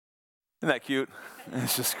Isn't that cute?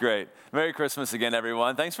 It's just great. Merry Christmas again,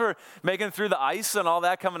 everyone. Thanks for making it through the ice and all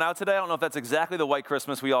that coming out today. I don't know if that's exactly the white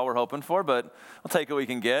Christmas we all were hoping for, but we'll take what we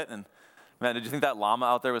can get. And man, did you think that llama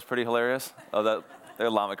out there was pretty hilarious? Oh, that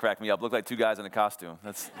llama cracked me up. Looked like two guys in a costume.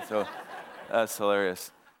 That's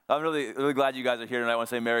hilarious. I'm really glad you guys are here tonight. I want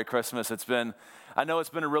to say Merry Christmas. I know it's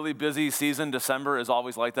been a really busy season. December is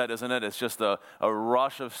always like that, isn't it? It's just a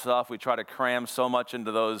rush of stuff. We try to cram so much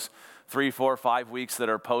into those 3, 4, 5 weeks that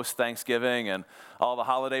are post-Thanksgiving, and all the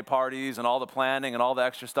holiday parties and all the planning and all the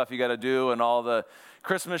extra stuff you got to do and all the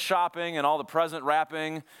Christmas shopping and all the present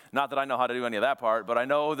wrapping. Not that I know how to do any of that part, but I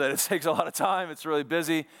know that it takes a lot of time. It's really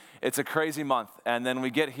busy. It's a crazy month. And then we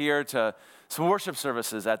get here to some worship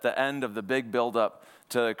services at the end of the big build-up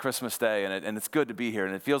to Christmas Day, and it's good to be here.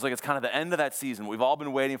 And it feels like it's kind of the end of that season. We've all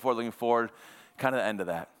been waiting for, looking forward, kind of the end of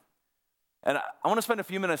that. And I want to spend a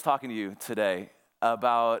few minutes talking to you today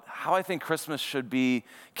about how I think Christmas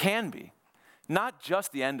can be, not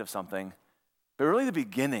just the end of something, but really the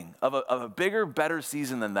beginning of a bigger, better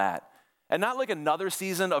season than that. And not like another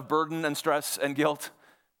season of burden and stress and guilt,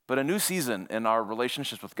 but a new season in our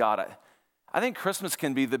relationships with God. I think Christmas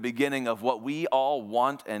can be the beginning of what we all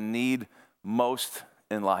want and need most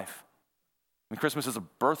in life. I mean, Christmas is a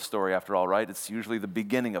birth story after all, right? It's usually the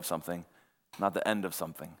beginning of something, not the end of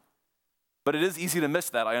something. But it is easy to miss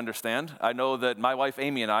that, I understand. I know that my wife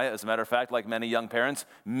Amy and I, as a matter of fact, like many young parents,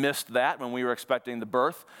 missed that when we were expecting the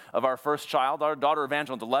birth of our first child. Our daughter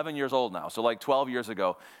Evangeline is 11 years old now, so like 12 years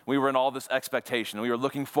ago, we were in all this expectation. We were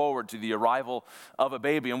looking forward to the arrival of a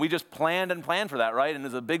baby, and we just planned for that, right? And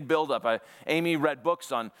there's a big buildup. Amy read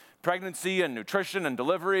books on pregnancy and nutrition and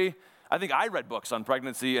delivery. I think I read books on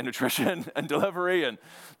pregnancy and nutrition and delivery and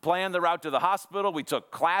planned the route to the hospital. We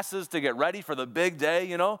took classes to get ready for the big day,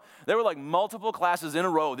 you know. There were like multiple classes in a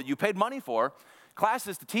row that you paid money for,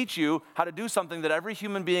 classes to teach you how to do something that every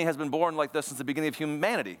human being has been born like this since the beginning of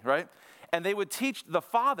humanity, right? And they would teach the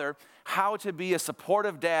father how to be a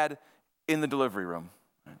supportive dad in the delivery room.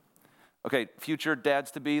 Okay, future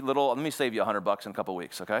dads to be, let me save you $100 in a couple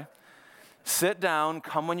weeks, okay? Sit down,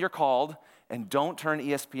 come when you're called, and don't turn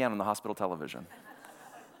ESPN on the hospital television.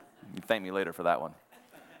 You thank me later for that one.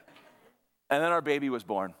 And then our baby was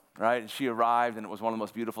born, right? And she arrived, and it was one of the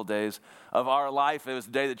most beautiful days of our life. It was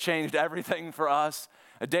the day that changed everything for us.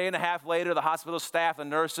 A day and a half later, the hospital staff and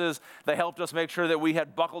nurses, they helped us make sure that we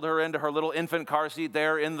had buckled her into her little infant car seat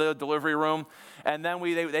there in the delivery room. And then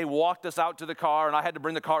they walked us out to the car, and I had to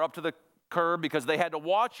bring the car up to the curb because they had to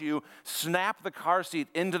watch you snap the car seat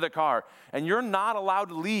into the car. And you're not allowed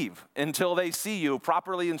to leave until they see you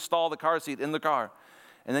properly install the car seat in the car.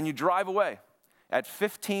 And then you drive away at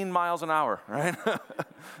 15 miles an hour, right?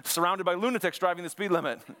 Surrounded by lunatics driving the speed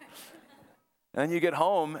limit. And then you get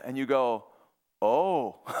home and you go,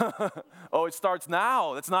 oh, it starts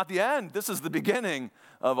now. That's not the end. This is the beginning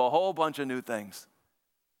of a whole bunch of new things.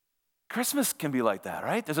 Christmas can be like that,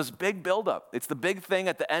 right? There's this big buildup. It's the big thing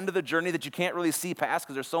at the end of the journey that you can't really see past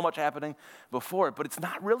because there's so much happening before it, but it's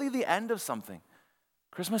not really the end of something.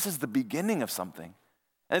 Christmas is the beginning of something.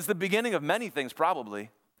 And it's the beginning of many things probably.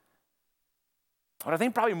 But I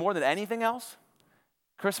think probably more than anything else,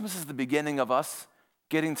 Christmas is the beginning of us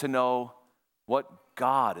getting to know what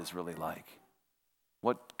God is really like.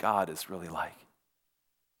 What God is really like.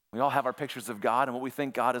 We all have our pictures of God, and what we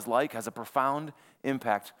think God is like has a profound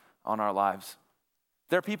impact on our lives.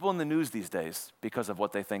 There are people in the news these days because of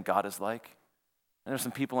what they think God is like. And there's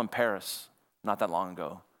some people in Paris not that long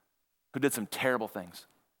ago who did some terrible things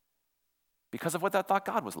because of what they thought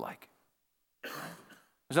God was like.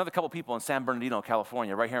 There's another couple people in San Bernardino,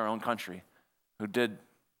 California, right here in our own country, who did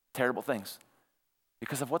terrible things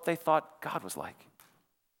because of what they thought God was like.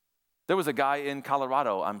 There was a guy in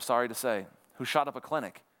Colorado, I'm sorry to say, who shot up a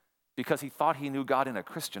clinic because he thought he knew God in a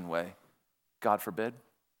Christian way. God forbid.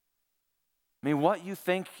 I mean, what you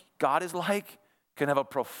think God is like can have a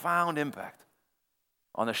profound impact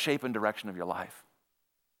on the shape and direction of your life.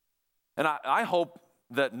 And I hope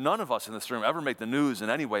that none of us in this room ever make the news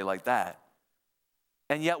in any way like that.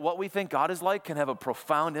 And yet what we think God is like can have a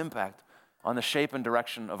profound impact on the shape and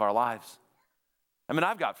direction of our lives. I mean,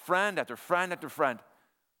 I've got friend after friend after friend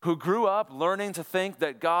who grew up learning to think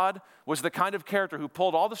that God was the kind of character who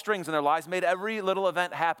pulled all the strings in their lives, made every little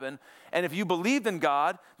event happen, and if you believed in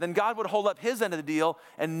God, then God would hold up his end of the deal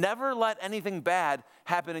and never let anything bad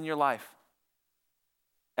happen in your life.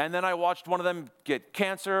 And then I watched one of them get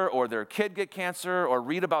cancer, or their kid get cancer, or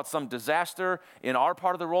read about some disaster in our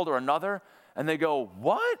part of the world or another, and they go,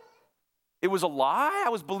 what? It was a lie? I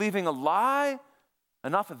was believing a lie?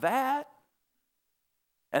 Enough of that.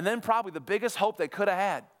 And then probably the biggest hope they could have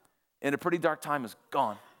had in a pretty dark time is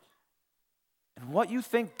gone. And what you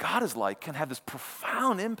think God is like can have this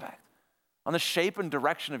profound impact on the shape and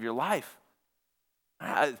direction of your life.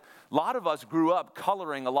 A lot of us grew up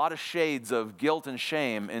coloring a lot of shades of guilt and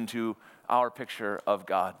shame into our picture of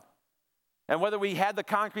God. And whether we had the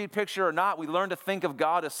concrete picture or not, we learned to think of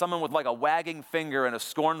God as someone with like a wagging finger and a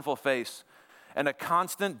scornful face and a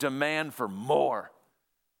constant demand for more.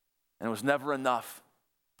 And it was never enough.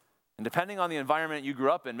 And depending on the environment you grew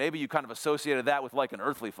up in, maybe you kind of associated that with like an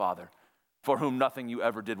earthly father for whom nothing you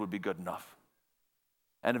ever did would be good enough.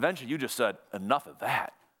 And eventually you just said, enough of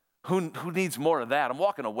that. Who needs more of that? I'm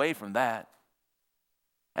walking away from that.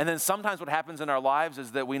 And then sometimes what happens in our lives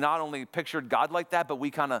is that we not only pictured God like that, but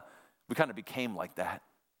we kind of became like that.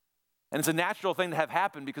 And it's a natural thing to have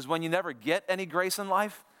happen because when you never get any grace in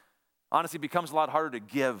life, honestly, it becomes a lot harder to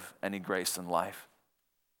give any grace in life.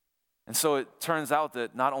 And so it turns out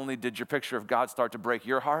that not only did your picture of God start to break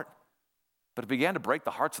your heart, but it began to break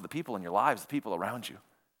the hearts of the people in your lives, the people around you.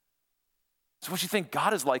 So what you think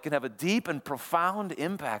God is like can have a deep and profound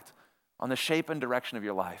impact on the shape and direction of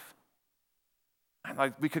your life. And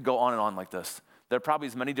like we could go on and on like this. There are probably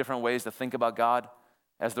as many different ways to think about God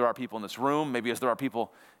as there are people in this room, maybe as there are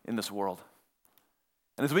people in this world.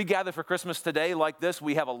 And as we gather for Christmas today like this,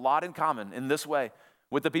 we have a lot in common in this way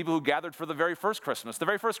with the people who gathered for the very first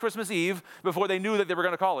Christmas Eve, before they knew that they were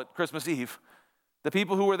going to call it Christmas Eve. The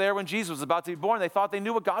people who were there when Jesus was about to be born, they thought they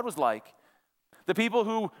knew what God was like. The people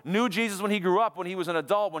who knew Jesus when he grew up, when he was an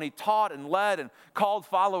adult, when he taught and led and called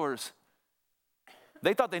followers,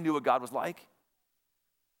 they thought they knew what God was like.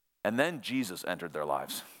 And then Jesus entered their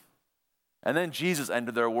lives. And then Jesus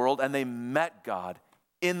entered their world, and they met God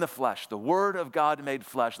in the flesh, the Word of God made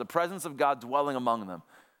flesh, the presence of God dwelling among them.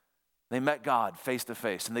 They met God face to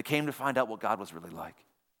face, and they came to find out what God was really like.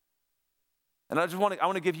 And I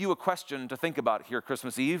want to give you a question to think about here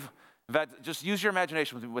Christmas Eve. In fact, just use your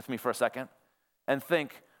imagination with me for a second and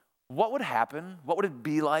think, what would happen? What would it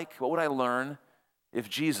be like? What would I learn if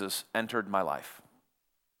Jesus entered my life?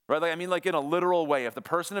 Right? Like in a literal way, if the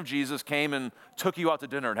person of Jesus came and took you out to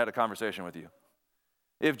dinner and had a conversation with you.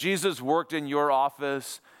 If Jesus worked in your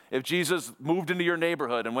office, if Jesus moved into your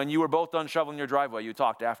neighborhood, and when you were both done shoveling your driveway, you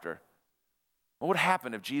talked after. What would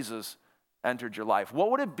happen if Jesus entered your life?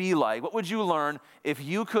 What would it be like? What would you learn if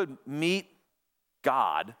you could meet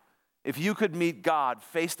God? If you could meet God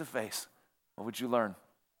face to face, what would you learn?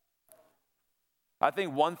 I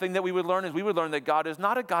think one thing that we would learn is we would learn that God is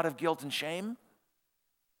not a God of guilt and shame.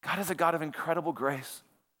 God is a God of incredible grace.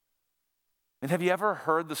 And have you ever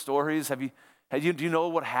heard the stories? Do you know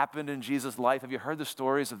what happened in Jesus' life? Have you heard the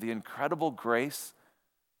stories of the incredible grace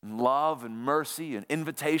and love and mercy and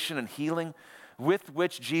invitation and healing with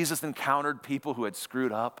which Jesus encountered people who had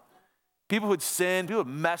screwed up, people who had sinned, people who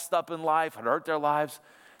had messed up in life, had hurt their lives?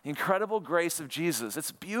 The incredible grace of Jesus,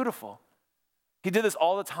 it's beautiful. He did this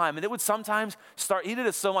all the time, and it would sometimes he did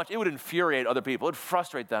it so much, it would infuriate other people. It would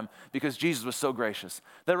frustrate them because Jesus was so gracious.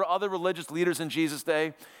 There were other religious leaders in Jesus'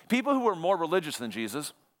 day, people who were more religious than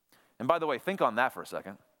Jesus. And by the way, think on that for a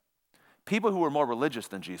second. People who were more religious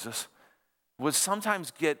than Jesus would sometimes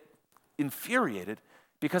get infuriated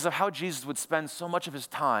because of how Jesus would spend so much of his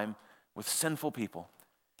time with sinful people.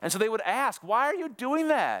 And so they would ask, why are you doing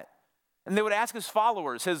that? And they would ask his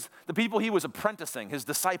followers, the people he was apprenticing, his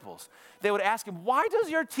disciples. They would ask him, why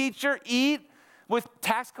does your teacher eat with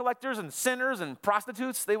tax collectors and sinners and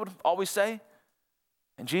prostitutes? They would always say.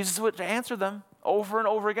 And Jesus would answer them over and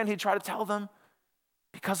over again. He'd try to tell them,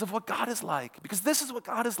 because of what God is like, because this is what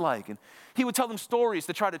God is like. And he would tell them stories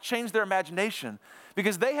to try to change their imagination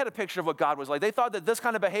because they had a picture of what God was like. They thought that this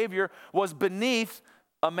kind of behavior was beneath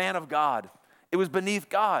a man of God. It was beneath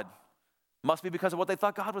God. Must be because of what they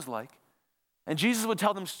thought God was like. And Jesus would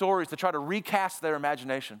tell them stories to try to recast their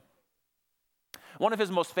imagination. One of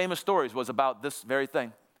his most famous stories was about this very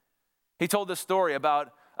thing. He told this story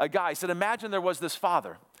about a guy. He said, imagine there was this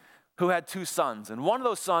father who had two sons, and one of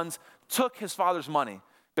those sons took his father's money.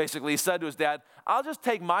 Basically, he said to his dad, I'll just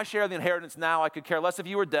take my share of the inheritance now. I could care less if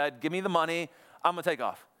you were dead. Give me the money. I'm going to take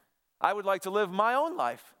off. I would like to live my own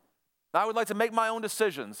life. I would like to make my own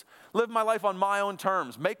decisions, live my life on my own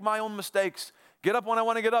terms, make my own mistakes, get up when I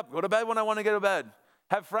want to get up, go to bed when I want to go to bed,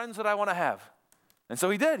 have friends that I want to have. And so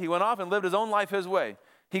he did. He went off and lived his own life his way.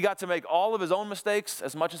 He got to make all of his own mistakes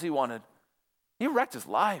as much as he wanted. He wrecked his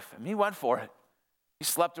life. He went for it. He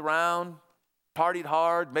slept around, partied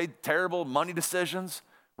hard, made terrible money decisions,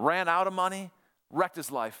 ran out of money, wrecked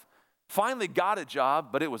his life. Finally got a job,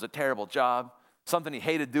 but it was a terrible job, something he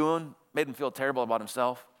hated doing, made him feel terrible about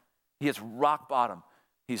himself. He hits rock bottom.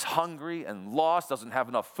 He's hungry and lost, doesn't have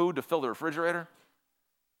enough food to fill the refrigerator.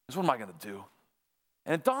 He says, what am I going to do?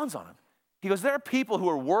 And it dawns on him. He goes, there are people who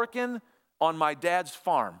are working on my dad's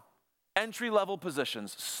farm, entry-level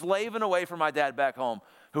positions, slaving away for my dad back home,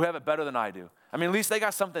 who have it better than I do. I mean, at least they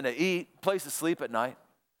got something to eat, place to sleep at night.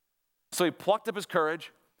 So he plucked up his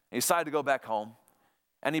courage, and he decided to go back home,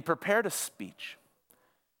 and he prepared a speech.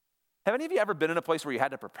 Have any of you ever been in a place where you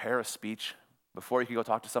had to prepare a speech before you could go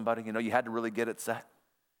talk to somebody? You know, you had to really get it set.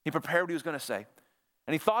 He prepared what he was going to say.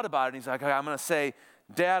 And he thought about it, and he's like, okay, I'm going to say,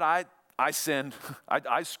 Dad, I sinned.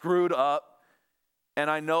 I screwed up. And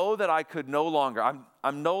I know that I could no longer,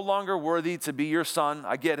 I'm no longer worthy to be your son.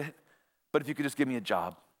 I get it. But if you could just give me a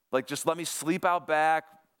job. Like, just let me sleep out back,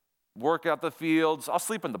 work out the fields. I'll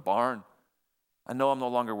sleep in the barn. I know I'm no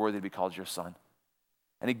longer worthy to be called your son.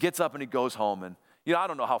 And he gets up and he goes home. And, you know, I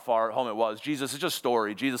don't know how far home it was. Jesus, it's just a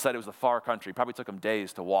story. Jesus said it was a far country. Probably took him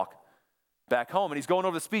days to walk back home. And he's going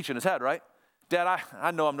over the speech in his head, right? Dad,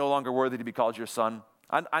 I know I'm no longer worthy to be called your son.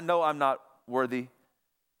 I know I'm not worthy.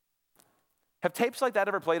 Have tapes like that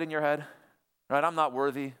ever played in your head? Right? I'm not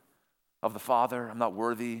worthy of the Father. I'm not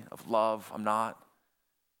worthy of love. I'm not.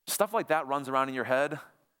 Stuff like that runs around in your head.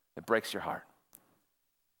 It breaks your heart.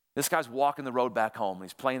 This guy's walking the road back home. And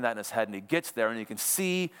he's playing that in his head. And he gets there and you can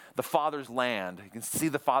see the Father's land. You can see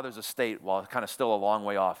the Father's estate while it's kind of still a long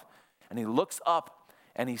way off. And he looks up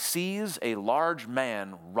and he sees a large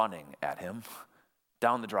man running at him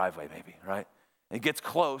down the driveway maybe, right? And he gets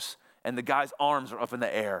close and the guy's arms are up in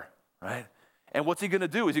the air, right? And what's he going to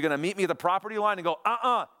do? Is he going to meet me at the property line and go,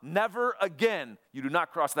 never again. You do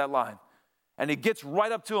not cross that line. And he gets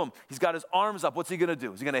right up to him. He's got his arms up. What's he going to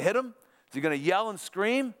do? Is he going to hit him? Is he going to yell and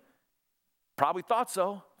scream? Probably thought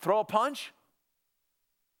so. Throw a punch?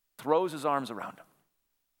 Throws his arms around him.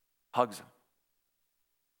 Hugs him.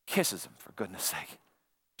 Kisses him, for goodness sake.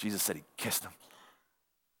 Jesus said he kissed him.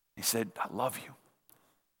 He said, I love you.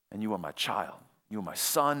 And you are my child. You are my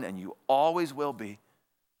son, and you always will be.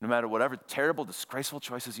 No matter whatever terrible, disgraceful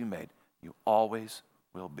choices you made, you always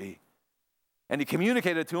will be. And he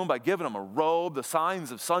communicated to him by giving him a robe, the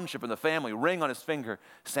signs of sonship in the family, ring on his finger,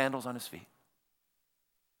 sandals on his feet.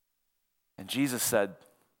 And Jesus said,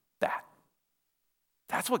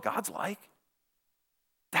 that's what God's like.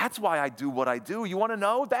 That's why I do what I do. You want to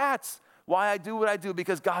know? That's why I do what I do,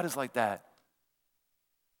 because God is like that.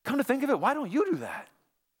 Come to think of it, why don't you do that?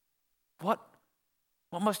 What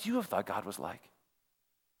must you have thought God was like?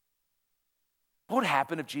 What would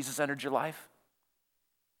happen if Jesus entered your life?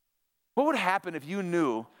 What would happen if you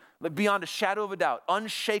knew, like beyond a shadow of a doubt,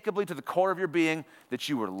 unshakably to the core of your being, that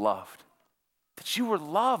you were loved? That you were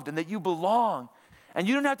loved and that you belong. And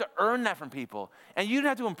you didn't have to earn that from people. And you didn't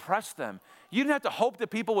have to impress them. You didn't have to hope that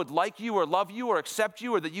people would like you or love you or accept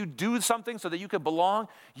you or that you do something so that you could belong.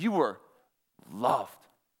 You were loved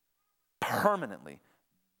permanently,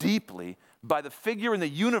 deeply, by the figure in the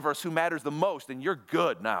universe who matters the most. And you're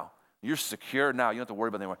good now. You're secure now. You don't have to worry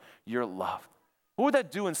about it anymore. You're loved. What would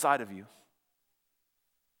that do inside of you?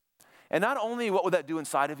 And not only what would that do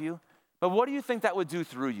inside of you, but what do you think that would do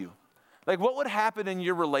through you? Like, what would happen in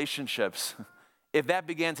your relationships if that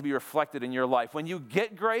began to be reflected in your life? When you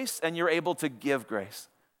get grace and you're able to give grace.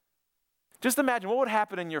 Just imagine what would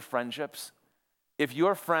happen in your friendships if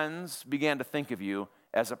your friends began to think of you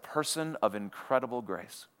as a person of incredible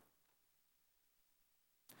grace.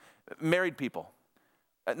 Married people.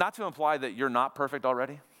 Not to imply that you're not perfect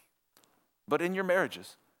already, but in your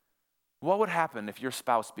marriages, what would happen if your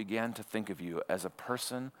spouse began to think of you as a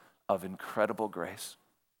person of incredible grace?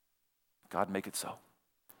 God, make it so.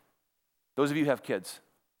 Those of you who have kids,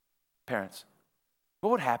 parents,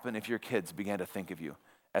 what would happen if your kids began to think of you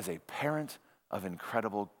as a parent of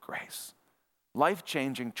incredible grace?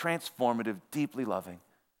 Life-changing, transformative, deeply loving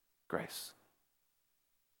grace.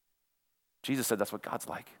 Jesus said that's what God's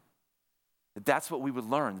like. That's what we would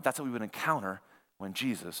learn. That's what we would encounter when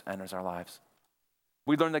Jesus enters our lives.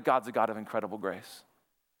 We learn that God's a God of incredible grace.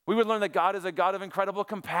 We would learn that God is a God of incredible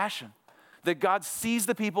compassion, that God sees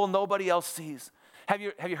the people nobody else sees. Have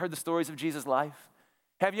you heard the stories of Jesus' life?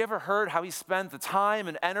 Have you ever heard how he spent the time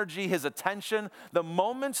and energy, his attention, the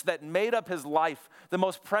moments that made up his life, the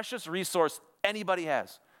most precious resource anybody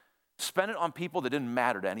has, spent it on people that didn't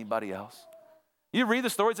matter to anybody else? You read the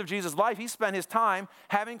stories of Jesus' life, he spent his time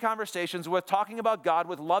having conversations with, talking about God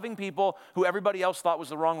with loving people who everybody else thought was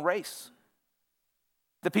the wrong race,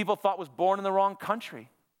 that people thought was born in the wrong country,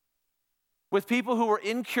 with people who were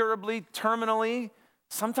incurably, terminally,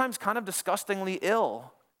 sometimes kind of disgustingly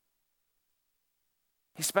ill.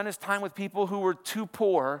 He spent his time with people who were too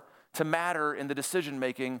poor to matter in the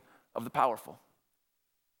decision-making of the powerful.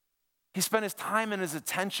 He spent his time and his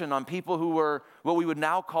attention on people who were what we would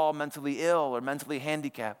now call mentally ill or mentally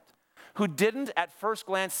handicapped, who didn't at first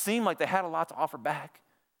glance seem like they had a lot to offer back.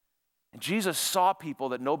 And Jesus saw people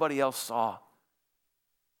that nobody else saw.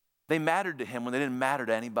 They mattered to him when they didn't matter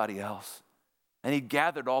to anybody else. And he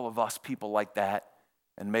gathered all of us people like that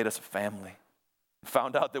and made us a family.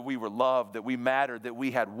 Found out that we were loved, that we mattered, that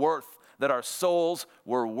we had worth, that our souls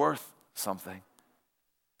were worth something.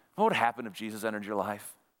 What would happen if Jesus entered your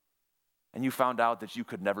life and you found out that you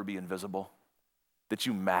could never be invisible, that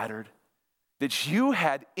you mattered, that you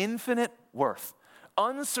had infinite worth,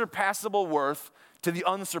 unsurpassable worth to the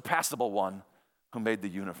unsurpassable one who made the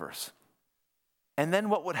universe? And then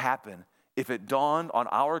what would happen if it dawned on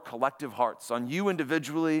our collective hearts, on you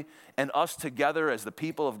individually and us together as the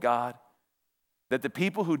people of God, that the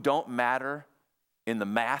people who don't matter in the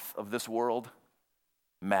math of this world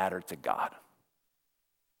matter to God?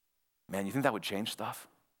 Man, you think that would change stuff?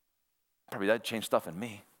 Probably that'd change stuff in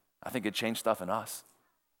me. I think it'd change stuff in us.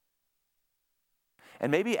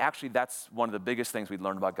 And maybe actually that's one of the biggest things we'd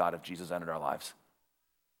learn about God if Jesus entered our lives.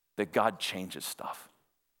 That God changes stuff.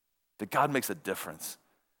 That God makes a difference.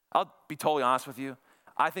 I'll be totally honest with you.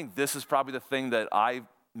 I think this is probably the thing that I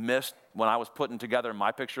missed when I was putting together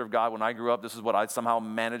my picture of God when I grew up. This is what I somehow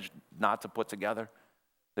managed not to put together.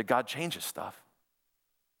 That God changes stuff.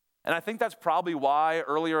 And I think that's probably why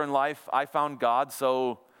earlier in life I found God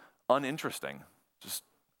so uninteresting, just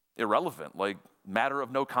irrelevant, like matter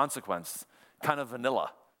of no consequence, kind of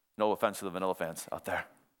vanilla. No offense to the vanilla fans out there.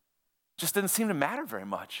 Just didn't seem to matter very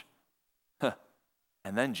much.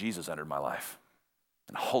 And then Jesus entered my life.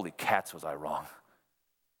 And holy cats was I wrong.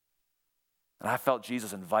 And I felt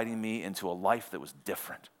Jesus inviting me into a life that was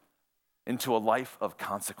different, into a life of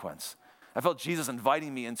consequence. I felt Jesus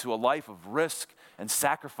inviting me into a life of risk and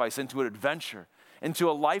sacrifice, into an adventure, into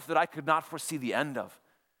a life that I could not foresee the end of.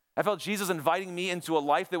 I felt Jesus inviting me into a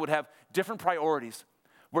life that would have different priorities,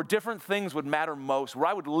 where different things would matter most, where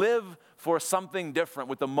I would live for something different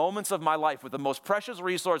with the moments of my life, with the most precious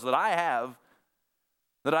resource that I have,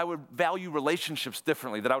 that I would value relationships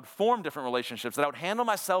differently, that I would form different relationships, that I would handle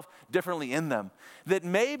myself differently in them, that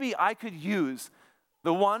maybe I could use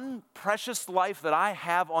the one precious life that I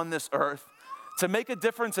have on this earth to make a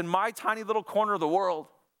difference in my tiny little corner of the world,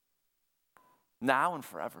 now and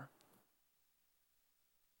forever.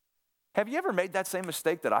 Have you ever made that same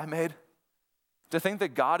mistake that I made? To think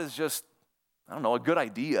that God is just, I don't know, a good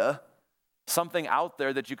idea, something out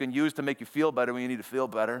there that you can use to make you feel better when you need to feel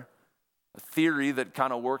better, a theory that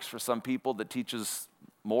kind of works for some people that teaches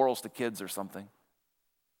morals to kids or something.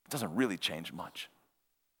 It doesn't really change much.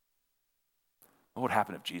 What would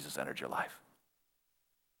happen if Jesus entered your life?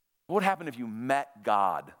 What would happen if you met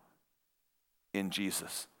God in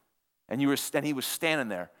Jesus and he was standing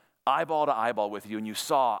there eyeball to eyeball with you and you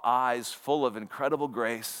saw eyes full of incredible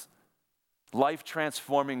grace,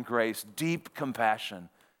 life-transforming grace, deep compassion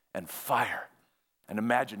and fire and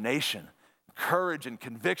imagination, courage and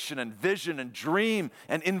conviction and vision and dream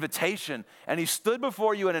and invitation, and he stood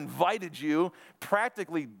before you and invited you,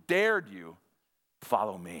 practically dared you,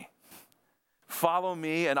 follow me. Follow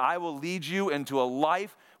me and I will lead you into a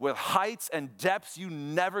life with heights and depths you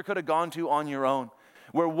never could have gone to on your own,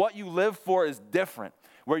 where what you live for is different,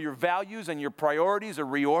 where your values and your priorities are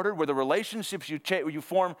reordered, where the relationships you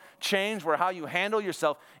form change, where how you handle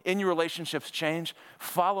yourself in your relationships change.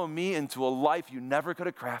 Follow me into a life you never could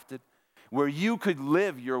have crafted, where you could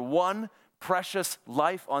live your one precious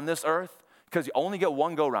life on this earth, because you only get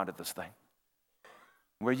one go-round at this thing,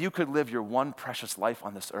 where you could live your one precious life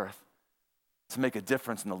on this earth to make a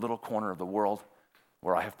difference in the little corner of the world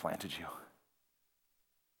where I have planted you.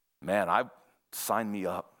 Man, sign me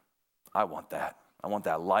up. I want that. I want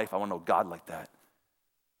that life. I want to know God like that.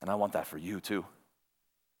 And I want that for you too.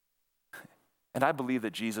 And I believe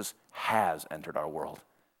that Jesus has entered our world.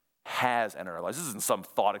 Has entered our lives. This isn't some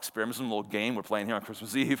thought experiment, some little game we're playing here on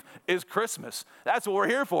Christmas Eve. It's Christmas. That's what we're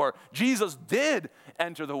here for. Jesus did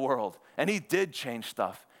enter the world, and he did change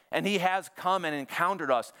stuff. And he has come and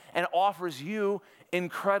encountered us and offers you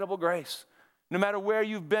incredible grace. No matter where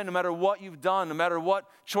you've been, no matter what you've done, no matter what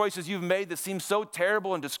choices you've made that seem so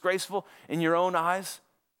terrible and disgraceful in your own eyes,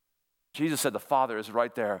 Jesus said the Father is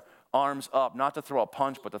right there, arms up, not to throw a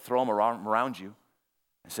punch, but to throw them around you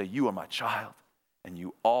and say, you are my child. And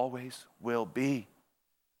you always will be.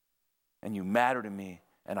 And you matter to me,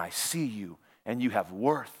 and I see you, and you have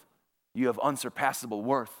worth. You have unsurpassable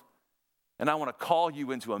worth. And I want to call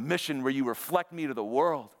you into a mission where you reflect me to the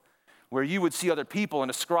world, where you would see other people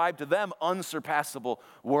and ascribe to them unsurpassable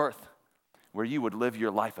worth, where you would live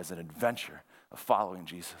your life as an adventure of following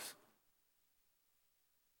Jesus.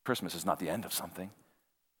 Christmas is not the end of something.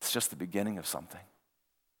 It's just the beginning of something.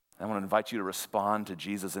 I want to invite you to respond to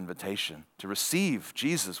Jesus' invitation, to receive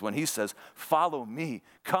Jesus when he says, follow me,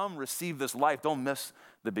 come receive this life. Don't miss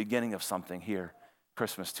the beginning of something here,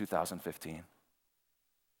 Christmas 2015.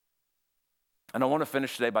 And I want to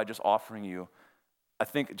finish today by just offering you, I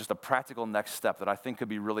think, just a practical next step that I think could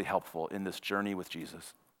be really helpful in this journey with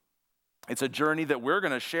Jesus. It's a journey that we're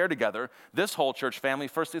going to share together, this whole church family,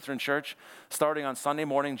 First Lutheran Church, starting on Sunday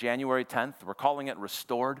morning, January 10th. We're calling it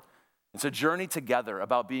Restored. It's a journey together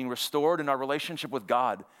about being restored in our relationship with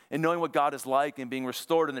God and knowing what God is like and being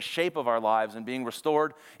restored in the shape of our lives and being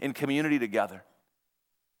restored in community together.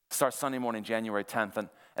 It starts Sunday morning, January 10th. And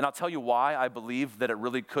I'll tell you why I believe that it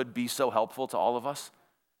really could be so helpful to all of us.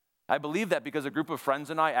 I believe that because a group of friends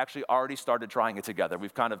and I actually already started trying it together.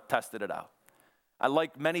 We've kind of tested it out.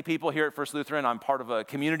 Like many people here at First Lutheran, I'm part of a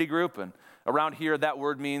community group, and around here, that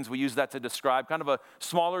word means we use that to describe kind of a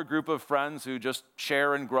smaller group of friends who just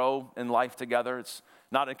share and grow in life together. It's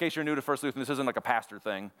not, in case you're new to First Lutheran, this isn't like a pastor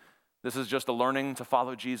thing. This is just a learning to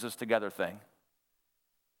follow Jesus together thing.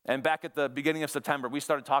 And back at the beginning of September, we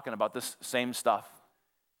started talking about this same stuff.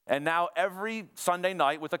 And now every Sunday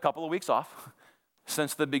night, with a couple of weeks off,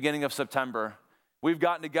 since the beginning of September, we've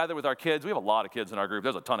gotten together with our kids. We have a lot of kids in our group.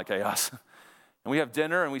 There's a ton of chaos. And we have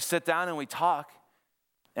dinner, and we sit down, and we talk.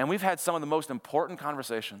 And we've had some of the most important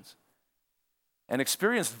conversations and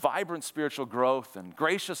experienced vibrant spiritual growth and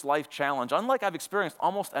gracious life challenge, unlike I've experienced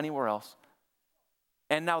almost anywhere else.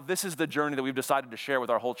 And now this is the journey that we've decided to share with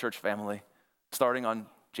our whole church family, starting on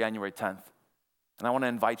January 10th. And I want to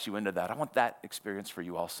invite you into that. I want that experience for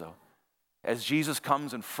you also. As Jesus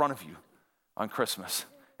comes in front of you on Christmas,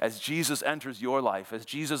 as Jesus enters your life, as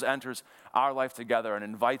Jesus enters our life together and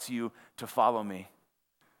invites you to follow me,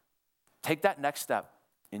 take that next step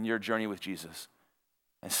in your journey with Jesus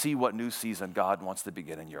and see what new season God wants to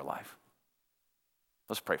begin in your life.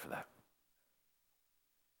 Let's pray for that.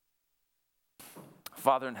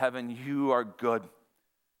 Father in heaven, you are good.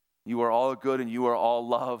 You are all good and you are all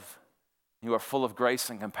love. You are full of grace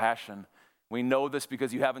and compassion. We know this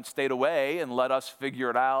because you haven't stayed away and let us figure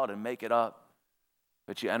it out and make it up.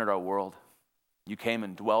 But you entered our world. You came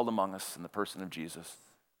and dwelled among us in the person of Jesus.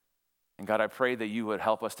 And God, I pray that you would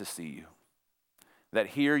help us to see you. That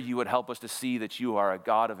here you would help us to see that you are a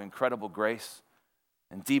God of incredible grace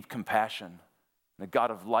and deep compassion and a God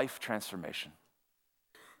of life transformation.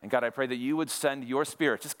 And God, I pray that you would send your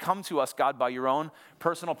Spirit. Just come to us, God, by your own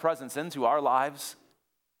personal presence into our lives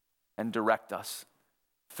and direct us.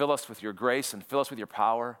 Fill us with your grace and fill us with your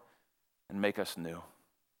power and make us new.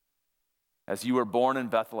 As you were born in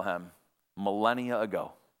Bethlehem millennia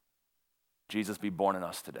ago, Jesus, be born in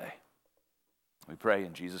us today. We pray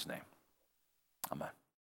in Jesus' name. Amen.